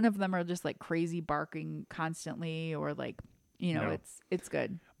 none of them are just like crazy barking constantly or like, No. it's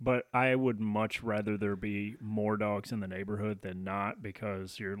good. But I would much rather there be more dogs in the neighborhood than not,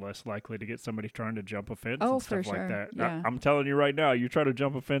 because you're less likely to get somebody trying to jump a fence and For stuff like sure. that. Yeah. I'm telling you right now, you try to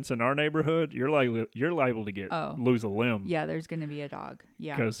jump a fence in our neighborhood, you're liable to get lose a limb. Yeah, there's going to be a dog.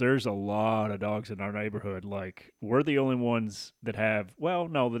 Yeah. Because there's a lot of dogs in our neighborhood. Like, we're the only ones that have, well,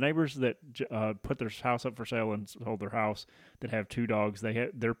 no, the neighbors that put their house up for sale and sold their house that have 2 dogs,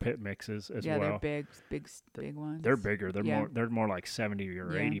 they're pit mixes as well. Yeah, they're big ones. They're bigger. They're more like 70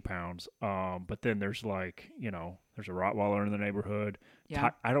 or 80 pounds. But then there's like, there's a Rottweiler in the neighborhood.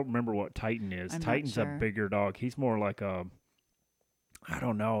 Yeah. I don't remember what Titan is. I'm not Titan's sure. a bigger dog. He's more like I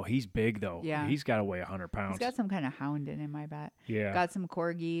don't know. He's big though. Yeah. He's got to weigh 100 pounds. He's got some kind of hound in him, I bet. Yeah. Got some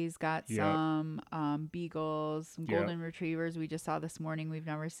corgis, got Yep. some beagles, some Yep. golden retrievers we just saw this morning we've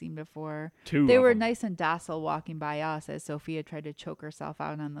never seen before. 2 They of were them. nice and docile walking by us as Sophia tried to choke herself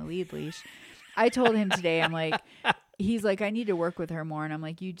out on the lead leash. I told him today, I'm like, he's like, I need to work with her more. And I'm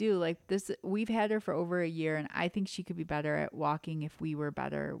like, you do. Like this, we've had her for over a year, and I think she could be better at walking if we were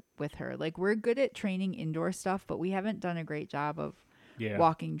better with her. Like, we're good at training indoor stuff, but we haven't done a great job of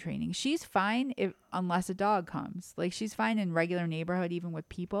walking training. She's fine unless a dog comes. Like, she's fine in regular neighborhood, even with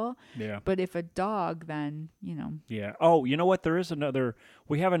people. Yeah. But if a dog, then, Yeah. Oh, you know what?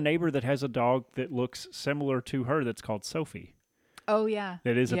 We have a neighbor that has a dog that looks similar to her that's called Sophie. Oh, yeah.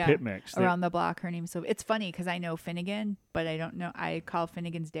 That is a pit mix. Around the block, her name's Sophie. It's funny because I know Finnegan, but I don't know. I call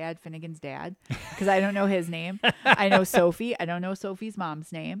Finnegan's dad because I don't know his name. I know Sophie. I don't know Sophie's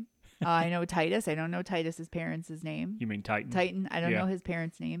mom's name. I know Titus. I don't know Titus's parents' name. You mean Titan? Titan. I don't know his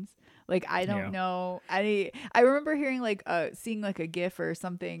parents' names. Like, I don't know. I remember hearing seeing like a GIF or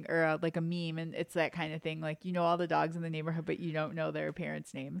something or like a meme, and it's that kind of thing. Like, all the dogs in the neighborhood, but you don't know their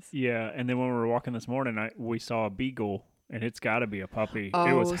parents' names. Yeah. And then when we were walking this morning, we saw a beagle. And it's got to be a puppy. Oh,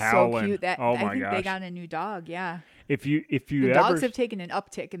 it was howling. So cute. Oh my I think gosh! they got a new dog. Yeah. If you the ever, dogs have taken an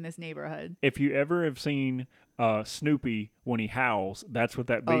uptick in this neighborhood. If you ever have seen Snoopy when he howls, that's what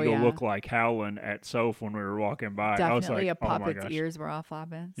that beagle looked like howling at Soph when we were walking by. Definitely I was like, a pup. oh my its gosh. ears were all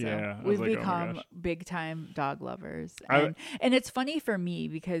flopping. So yeah, we've like, become big time dog lovers. And it's funny for me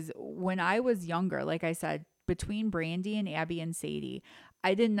because when I was younger, like I said, between Brandy and Abby and Sadie,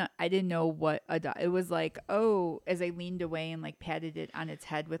 I didn't know what a dog. It was like, oh, as I leaned away and like patted it on its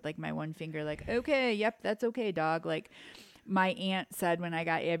head with like my one finger, like, okay, yep, that's okay, dog. Like, my aunt said when I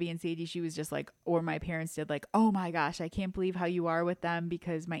got Abby and Sadie, she was just like, or my parents did, like, oh my gosh, I can't believe how you are with them,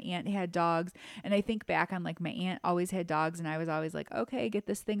 because my aunt had dogs. And I think back on like my aunt always had dogs, and I was always like, okay, get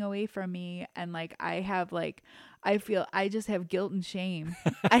this thing away from me. And like I just have guilt and shame.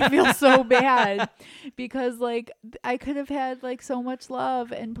 I feel so bad because like I could have had like so much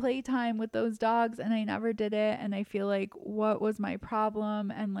love and playtime with those dogs, and I never did it. And I feel like, what was my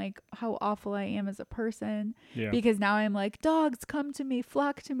problem, and like how awful I am as a person. Yeah. Because now I'm like, dogs, come to me,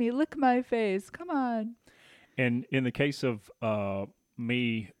 flock to me, lick my face, come on. And in the case of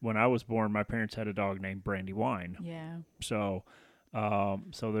me, when I was born, my parents had a dog named Brandywine. Yeah. So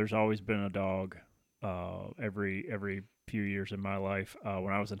there's always been a dog every few years in my life.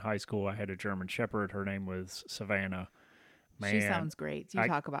 When I was in high school, I had a German Shepherd. Her name was Savannah. Man, she sounds great. You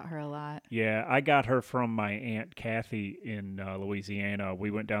talk about her a lot. Yeah, I got her from my Aunt Kathy in Louisiana.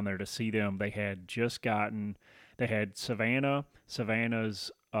 We went down there to see them. They had Savannah,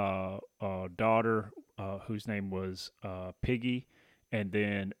 Savannah's daughter, whose name was Piggy, and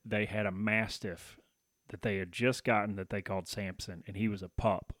then they had a Mastiff that they had just gotten that they called Samson, and he was a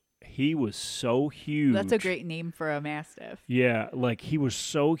pup. He was so huge. That's a great name for a Mastiff. Yeah, like he was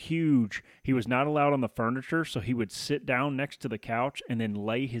so huge. He was not allowed on the furniture, so he would sit down next to the couch and then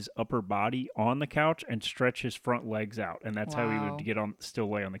lay his upper body on the couch and stretch his front legs out. And that's how he would still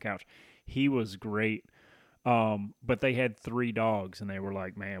lay on the couch. He was great. But they had 3 dogs, and they were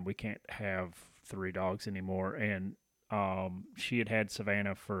like, man, we can't have 3 dogs anymore. And she had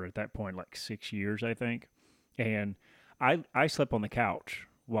Savannah for, at that point, like 6 years, I think. And I slept on the couch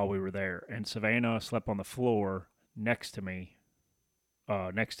while we were there, and Savannah slept on the floor next to me,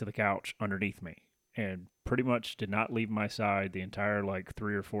 next to the couch underneath me, and pretty much did not leave my side the entire like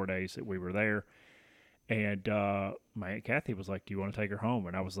 3 or 4 days that we were there. And my Aunt Kathy was like, do you want to take her home?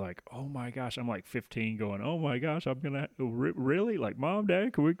 And I was like, oh my gosh, I'm like 15 going, oh my gosh, I'm gonna really, like, Mom,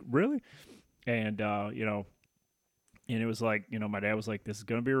 Dad, can we really? And and it was like, my dad was like, this is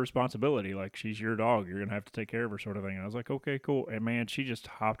going to be a responsibility. Like, she's your dog. You're going to have to take care of her, sort of thing. And I was like, okay, cool. And man, she just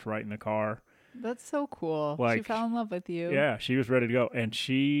hopped right in the car. That's so cool. She Like, fell in love with you. yeah, she was ready to go, and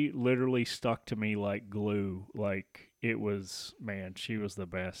she literally stuck to me like glue. Like it was, man, she was the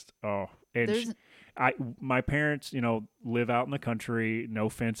best. Oh, and There's my parents, live out in the country, no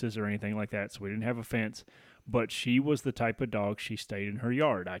fences or anything like that, so we didn't have a fence. But she was the type of dog, she stayed in her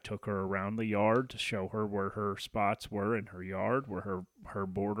yard. I took her around the yard to show her where her spots were in her yard, where her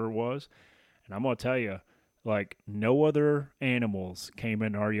border was. And I'm going to tell you, like, no other animals came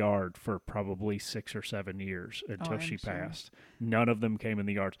in our yard for probably 6 or 7 years until she passed. None of them came in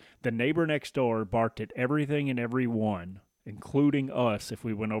the yards. The neighbor next door barked at everything and everyone, including us if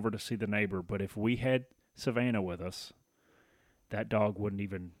we went over to see the neighbor. But if we had Savannah with us, that dog wouldn't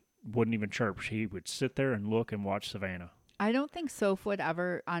even chirp. She would sit there and look and watch Savannah. I don't think Soph would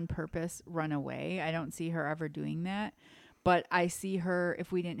ever on purpose run away. I don't see her ever doing that. But I see her,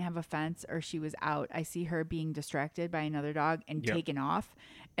 if we didn't have a fence or she was out, I see her being distracted by another dog and taken off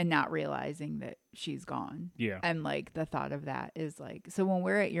and not realizing that she's gone. Yeah. And like the thought of that is like, so when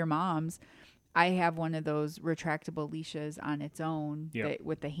we're at your mom's, I have one of those retractable leashes on its own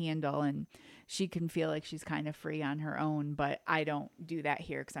with the handle, and she can feel like she's kind of free on her own, but I don't do that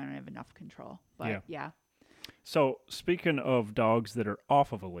here because I don't have enough control. But yeah. So speaking of dogs that are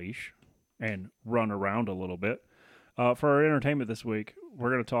off of a leash and run around a little bit, for our entertainment this week, we're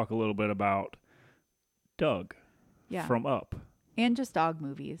going to talk a little bit about Doug from Up. And just dog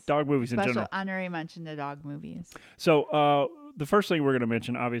movies. Dog movies in general. Special honorary mention to dog movies. So the first thing we're going to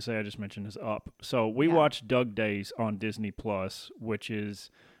mention, obviously I just mentioned, is Up. So we watched Doug Days on Disney Plus, which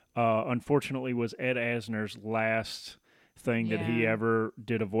is unfortunately was Ed Asner's last thing that he ever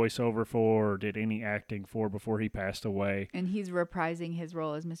did a voiceover for or did any acting for before he passed away. And he's reprising his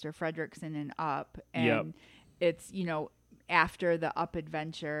role as Mr. Fredricksen in Up. And it's, after the Up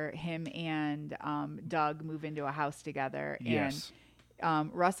adventure, him and Doug move into a house together. Yes.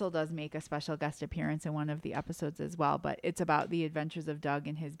 And Russell does make a special guest appearance in one of the episodes as well. But it's about the adventures of Doug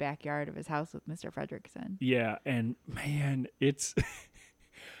in his backyard of his house with Mr. Fredricksen. Yeah. And man, it's...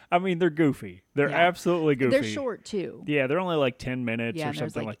 I mean, they're goofy. They're absolutely goofy. They're short, too. Yeah, they're only like 10 minutes or something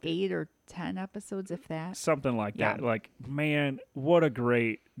something like 8 or 10 episodes, if that. Something like that. Like, man, what a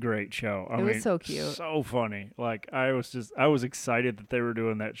great show. It was so cute. So funny. Like, I was excited that they were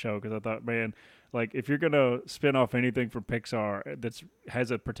doing that show because I thought, man, like, if you're going to spin off anything from Pixar that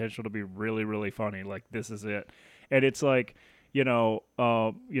has a potential to be really, really funny, like, this is it. And it's like, Mr.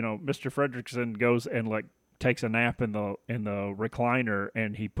 Fredricksen goes and, like, takes a nap in the recliner,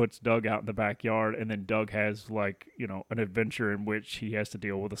 and he puts Doug out in the backyard, and then Doug has like an adventure in which he has to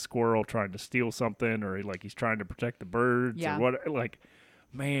deal with a squirrel trying to steal something, or he's trying to protect the birds or what. Like,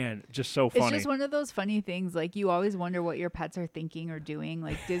 man, just so funny. It's just one of those funny things. Like, you always wonder what your pets are thinking or doing.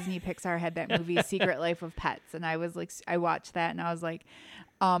 Like, Disney Pixar had that movie Secret Life of Pets, and I was like, I watched that and I was like,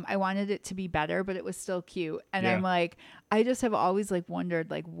 I wanted it to be better, but it was still cute. And I'm like, I just have always like wondered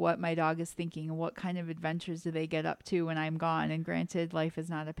like what my dog is thinking and what kind of adventures do they get up to when I'm gone. And granted, Life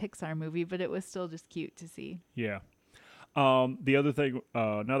is not a Pixar movie, but it was still just cute to see. Yeah. The other thing,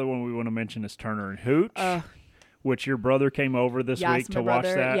 another one we want to mention is Turner and Hooch, which your brother came over this week to watch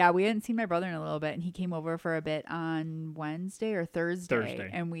that. Yeah, we hadn't seen my brother in a little bit, and he came over for a bit on Wednesday or Thursday.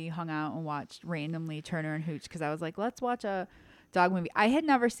 And we hung out and watched randomly Turner and Hooch because I was like, let's watch a dog movie. I had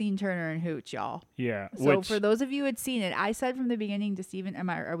never seen Turner and Hooch, y'all. Yeah. So for those of you who had seen it, I said from the beginning to Steven,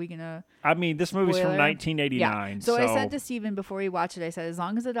 are we going to... I mean, this movie's from 1989. Yeah. So I said to Steven before he watched it, I said, as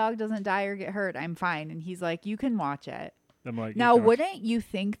long as the dog doesn't die or get hurt, I'm fine. And he's like, you can watch it. I'm like, now, wouldn't you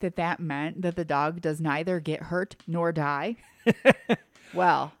think that meant that the dog does neither get hurt nor die?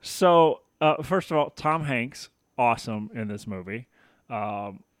 Well. So, first of all, Tom Hanks, awesome in this movie.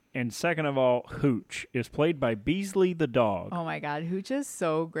 And second of all, Hooch is played by Beasley the dog. Oh my God, Hooch is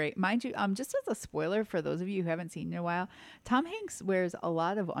so great. Mind you, just as a spoiler for those of you who haven't seen it in a while, Tom Hanks wears a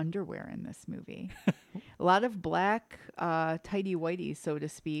lot of underwear in this movie. A lot of black tighty whities, so to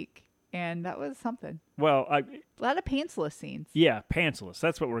speak. And that was something. Well, a lot of pantsless scenes. Yeah, pantsless.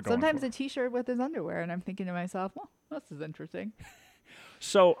 That's what we're going Sometimes for. a T-shirt with his underwear, and I'm thinking to myself, well, this is interesting.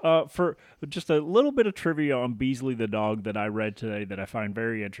 So, for just a little bit of trivia on Beasley the dog that I read today that I find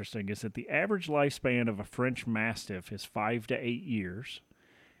very interesting is that the average lifespan of a French Mastiff is 5 to 8 years,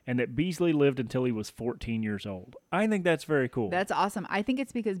 and that Beasley lived until he was 14 years old. I think that's very cool. That's awesome. I think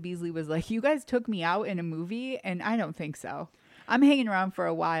it's because Beasley was like, you guys took me out in a movie, and I don't think so. I'm hanging around for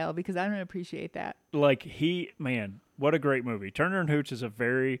a while because I don't appreciate that. Like what a great movie. Turner and Hooch is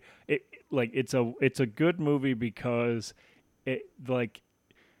it's a good movie because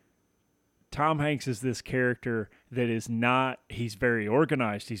Tom Hanks is this character that is not, he's very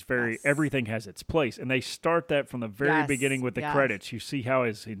organized. He's very, everything has its place. And they start that from the very beginning with the credits. You see how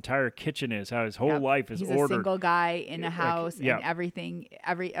his entire kitchen is, how his whole life is ordered. He's a single guy in a house and everything,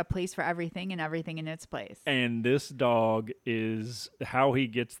 a place for everything and everything in its place. And this dog is, how he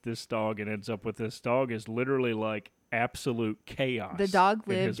gets this dog and ends up with this dog is literally like absolute chaos. The dog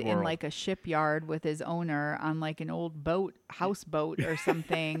lived in like a shipyard with his owner on like an old houseboat or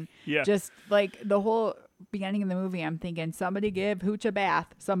something. Just like the whole beginning of the movie, I'm thinking, somebody give Hooch a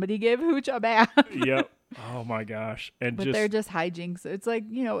bath. Somebody give Hooch a bath. Yep. Oh my gosh. But they're just hijinks. It's like,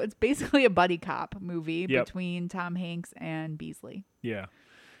 it's basically a buddy cop movie between Tom Hanks and Beasley. Yeah.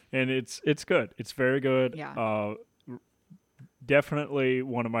 And it's good. It's very good. Yeah. Definitely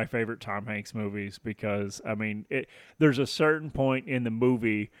one of my favorite Tom Hanks movies because, I mean, there's a certain point in the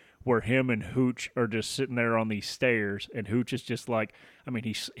movie where him and Hooch are just sitting there on these stairs, and Hooch is just like, I mean,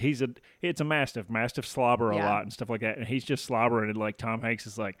 it's a mastiff. Mastiff slobber a lot and stuff like that, and he's just slobbering, and like Tom Hanks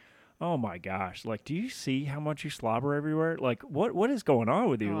is like, oh my gosh, like, do you see how much you slobber everywhere? Like, what is going on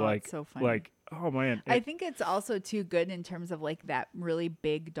with you? Like, it's so funny. Like, oh man. I think it's also too good in terms of like that really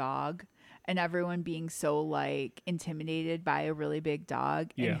big dog. And everyone being so like intimidated by a really big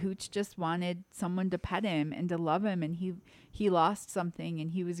dog, and Hooch just wanted someone to pet him and to love him, and he lost something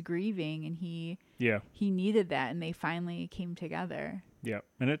and he was grieving and he needed that, and they finally came together. Yeah,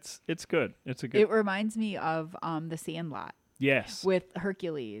 and it's good. It's a good. It reminds me of The Sandlot. Yes. With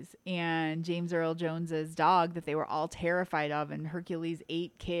Hercules and James Earl Jones's dog that they were all terrified of, and Hercules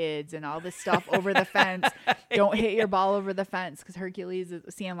ate kids and all this stuff over the fence. Don't hit your ball over the fence, because Hercules is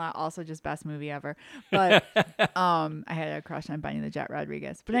Sandlot, also just best movie ever. But I had a crush on Bunny the Jet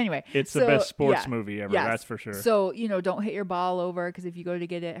Rodriguez. But anyway, it's the best sports movie ever. That's for sure. So don't hit your ball over, because if you go to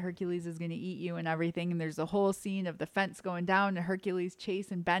get it, Hercules is going to eat you and everything. And there's a whole scene of the fence going down and Hercules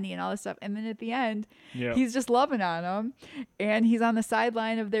chasing Benny and all this stuff. And then at the end, he's just loving on him. And he's on the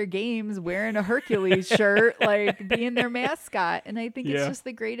sideline of their games wearing a Hercules shirt, like being their mascot. And I think it's just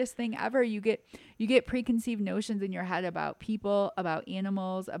the greatest thing ever. You get preconceived notions in your head about people, about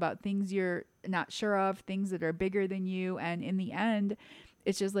animals, about things you're not sure of, things that are bigger than you. And in the end,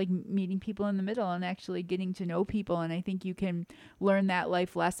 it's just like meeting people in the middle and actually getting to know people. And I think you can learn that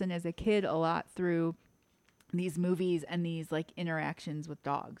life lesson as a kid a lot through these movies and these like interactions with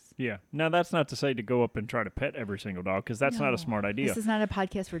dogs. Yeah. Now that's not to say to go up and try to pet every single dog, because that's not a smart idea. This is not a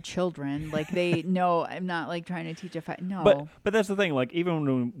podcast for children. Like they know I'm not like trying to teach no. But that's the thing. Like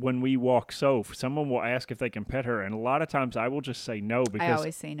even when we walk Soph, someone will ask if they can pet her, and a lot of times I will just say no, because I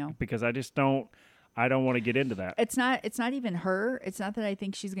always say no, because I just don't. I don't want to get into that. It's not even her. It's not that I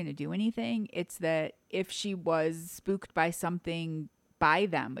think she's going to do anything. It's that if she was spooked by something by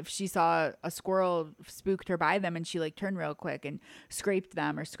them, if she saw a squirrel spooked her by them and she like turned real quick and scraped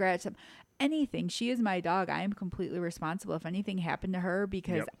them or scratched them, anything, she is my dog. I am completely responsible. If anything happened to her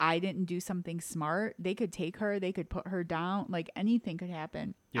because I didn't do something smart, they could take her, they could put her down, like anything could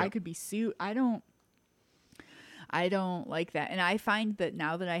happen. I could be sued. I don't like that. And I find that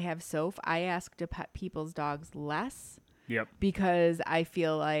now that I have Soph, I ask to pet people's dogs less. Yep. Because I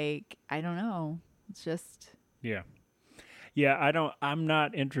feel like, I don't know, it's just. Yeah. Yeah, I'm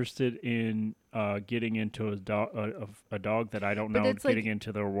not interested in getting into a dog that I don't know, getting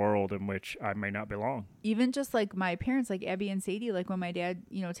into the world in which I may not belong. Even just like my parents, like Abby and Sadie, like when my dad,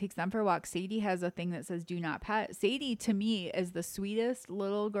 takes them for a walk, Sadie has a thing that says "do not pet." Sadie to me is the sweetest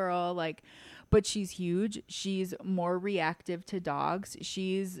little girl, but she's huge. She's more reactive to dogs.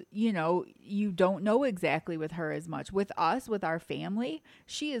 She's, you don't know exactly with her as much. With us, with our family,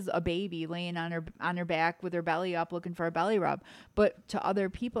 she is a baby laying on her back with her belly up looking for a belly rub. But to other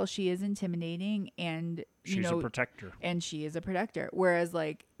people, she is intimidating, and she's a protector. And she is a protector. Whereas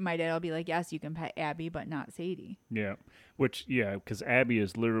like my dad will be like, yes, you can pet Abby, but not Sadie. Yeah. Because Abby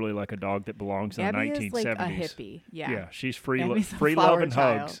is literally like a dog that belongs in Abby the 1970s. Is like a hippie. Yeah. Yeah. She's free love and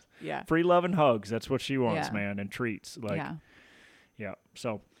hugs. Yeah. Free love and hugs. That's what she wants, man. And treats. Yeah.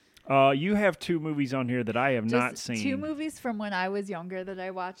 So you have two movies on here that I have not seen. Two movies from when I was younger that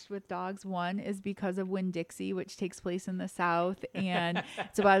I watched with dogs. One is Because of Winn-Dixie, which takes place in the South. And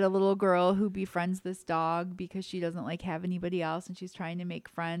it's about a little girl who befriends this dog because she doesn't have anybody else. And she's trying to make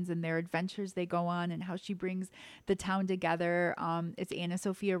friends, and their adventures they go on and how she brings the town together. It's Anna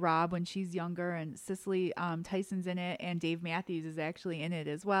Sophia Robb when she's younger, and Cicely Tyson's in it. And Dave Matthews is actually in it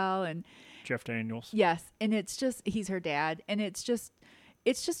as well. And Jeff Daniels. Yes. And it's just, he's her dad. And it's just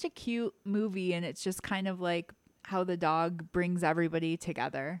a cute movie, and it's just kind of like how the dog brings everybody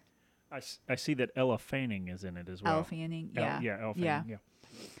together. I see that Ella Fanning is in it as well. Elle Fanning, yeah. Elle Fanning, yeah.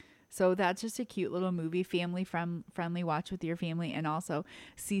 So that's just a cute little movie, family friendly watch with your family. And also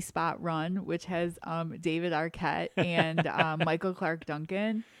See Spot Run, which has David Arquette and Michael Clark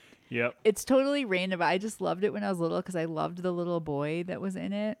Duncan. Yep. It's totally random, but I just loved it when I was little because I loved the little boy that was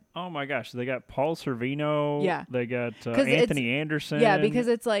in it. Oh my gosh, they got Paul Sorvino. Yeah. They got Anthony Anderson. Yeah, because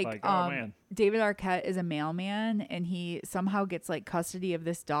it's like oh man. David Arquette is a mailman, and he somehow gets like custody of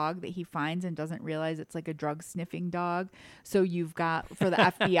this dog that he finds and doesn't realize it's like a drug sniffing dog. So you've got for the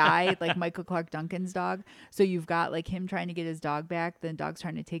FBI, like Michael Clark Duncan's dog. So you've got like him trying to get his dog back. The dog's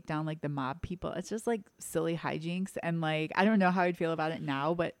trying to take down like the mob people. It's just like silly hijinks, and like I don't know how I'd feel about it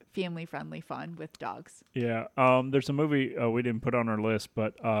now, but family friendly fun with dogs. Yeah. There's a movie we didn't put on our list,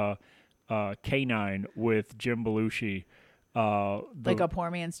 but Canine with Jim Belushi. Like a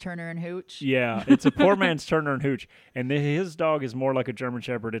poor man's Turner and Hooch. Yeah, it's a poor man's Turner and Hooch, and his dog is more like a German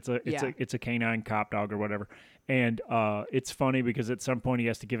Shepherd. It's a canine cop dog or whatever, and it's funny because at some point he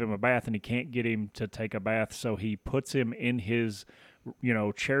has to give him a bath and he can't get him to take a bath, so he puts him in his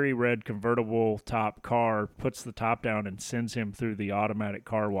cherry red convertible top car, puts the top down, and sends him through the automatic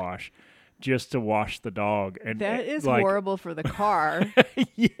car wash just to wash the dog. And that is horrible for the car.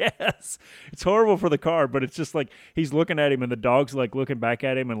 Yes, it's horrible for the car, but it's just like he's looking at him and the dog's like looking back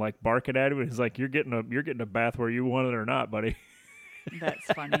at him and like barking at him, and he's like, you're getting a bath where you want it or not, buddy. That's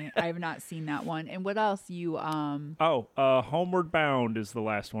funny. I have not seen that one. And what else you Homeward Bound is the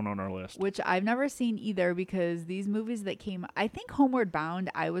last one on our list, which I've never seen either, because these movies that came, I think Homeward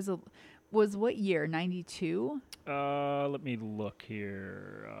Bound was what year? 92? Let me look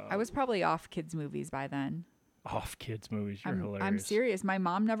here. I was probably off kids movies by then. Off kids movies, you're hilarious. I'm serious. My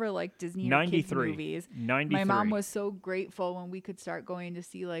mom never liked Disney or kids movies. 93. My mom was so grateful when we could start going to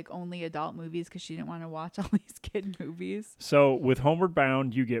see like only adult movies because she didn't want to watch all these kid movies. So with Homeward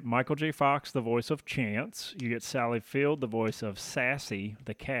Bound, you get Michael J. Fox, the voice of Chance. You get Sally Field, the voice of Sassy,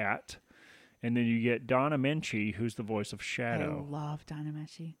 the cat. And then you get Donna Menchie, who's the voice of Shadow. I love Donna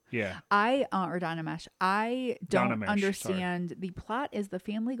Menchie. Yeah. Or Donna Mesh. I don't understand. Sorry. The plot is the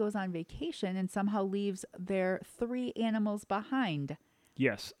family goes on vacation and somehow leaves their 3 animals behind.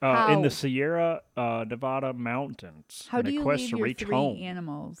 Yes. In the Sierra Nevada mountains. How do you leave your reach 3 home.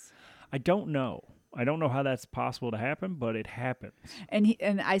 animals? I don't know. I don't know how that's possible to happen, but it happens. And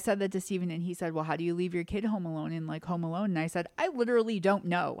I said that to Steven, and he said, well, how do you leave your kid home alone in like Home Alone? And I said, I literally don't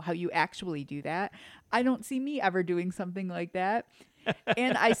know how you actually do that. I don't see me ever doing something like that.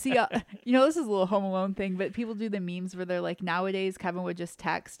 And I see, this is a little Home Alone thing, but people do the memes where they're like, nowadays Kevin would just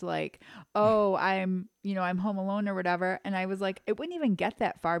text like, oh, I'm home alone or whatever. And I was like, it wouldn't even get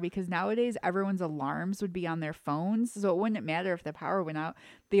that far, because nowadays everyone's alarms would be on their phones. So it wouldn't matter if the power went out.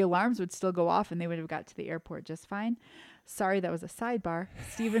 The alarms would still go off and they would have got to the airport just fine. Sorry, that was a sidebar.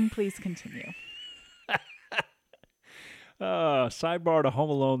 Steven, please continue. Sidebar to Home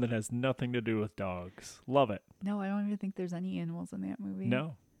Alone that has nothing to do with dogs. Love it. No, I don't even think there's any animals in that movie.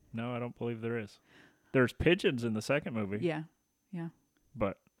 No, I don't believe there is. There's pigeons in the second movie. Yeah.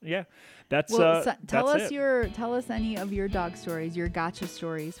 But yeah, that's tell that's us any of your dog stories, your gotcha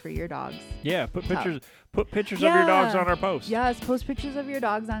stories for your dogs. Yeah, put pictures of your dogs on our post. Yes, post pictures of your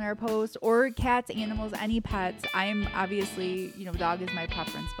dogs on our post, or cats, animals, any pets. I'm obviously, dog is my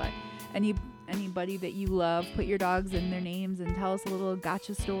preference, but anybody that you love, put your dogs in their names and tell us a little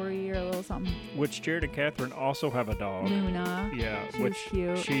gotcha story or a little something. Which Jared and Catherine also have a dog. Luna. Yeah, She's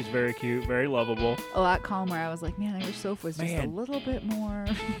cute. She's very cute, very lovable. A lot calmer. I was like, man, I wish Soph was just a little bit more.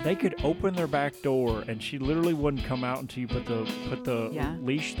 They could open their back door and she literally wouldn't come out until you put the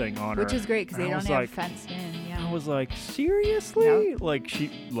leash thing on her. Which is great because they don't have fenced in. Yeah. I was like, seriously? Yep.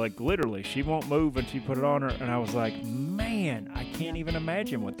 Like literally, she won't move until you put it on her. And I was like, man, I can't even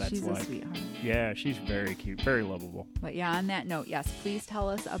imagine what that's like. She's a sweetheart. Yeah, she's very cute, very lovable. But yeah, on that note, yes, please tell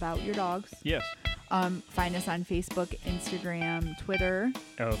us about your dogs. Yes. Find us on Facebook, Instagram, Twitter.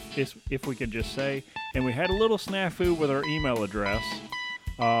 If we could just say, and we had a little snafu with our email address.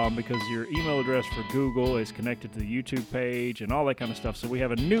 Because your email address for Google is connected to the YouTube page and all that kind of stuff. So we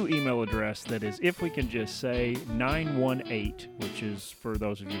have a new email address that is, if we can just say 918, which is, for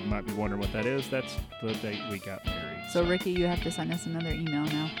those of you who might be wondering what that is, that's the date we got married. So Ricky, you have to send us another email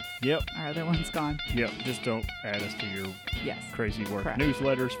now. Yep. Our other one's gone. Yep. Just don't add us to your crazy work Correct.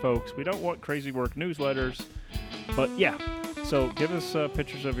 newsletters, folks. We don't want crazy work newsletters. But yeah. So give us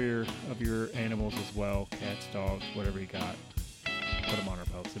pictures of your animals as well, cats, dogs, whatever you got. Put them on our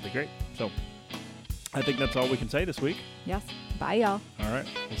posts. It'd be great. So I think that's all we can say this week. Yes. Bye, y'all. All right.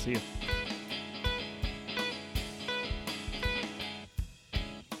 We'll see you.